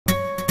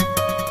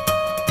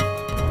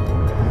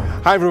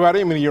Hi, everybody.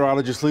 I'm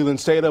meteorologist Lelan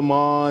Statom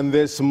on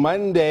this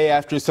Monday.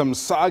 After some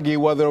soggy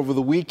weather over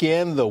the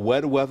weekend, the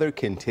wet weather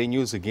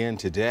continues again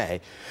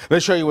today.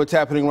 Let's show you what's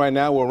happening right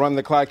now. We'll run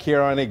the clock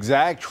here on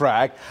Exact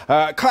Track.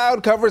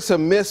 Cloud cover,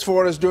 some mist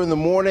for us during the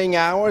morning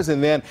hours,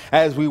 and then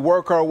as we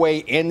work our way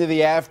into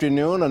the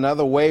afternoon,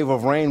 another wave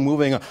of rain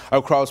moving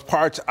across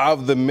parts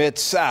of the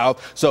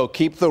Mid-South. So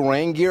keep the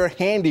rain gear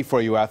handy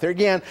for you out there.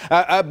 Again,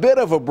 a bit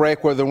of a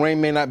break where the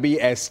rain may not be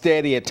as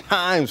steady at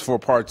times for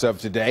parts of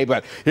today,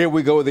 but here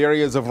we go with the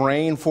areas of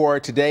rain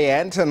for today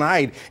and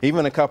tonight,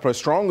 even a couple of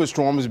stronger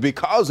storms.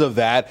 Because of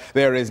that,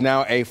 there is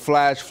now a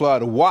flash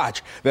flood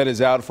watch that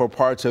is out for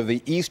parts of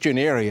the eastern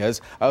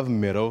areas of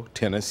Middle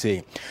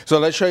Tennessee. So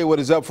let's show you what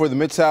is up for the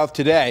Mid-South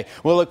today.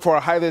 We'll look for a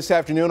high this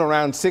afternoon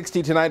around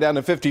 60 tonight, down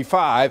to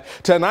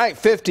 55. Tonight,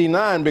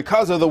 59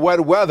 because of the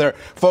wet weather.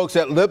 Folks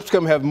at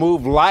Lipscomb have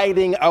moved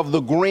lighting of the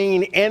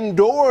green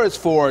indoors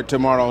for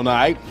tomorrow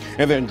night,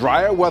 and then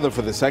drier weather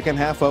for the second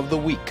half of the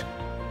week.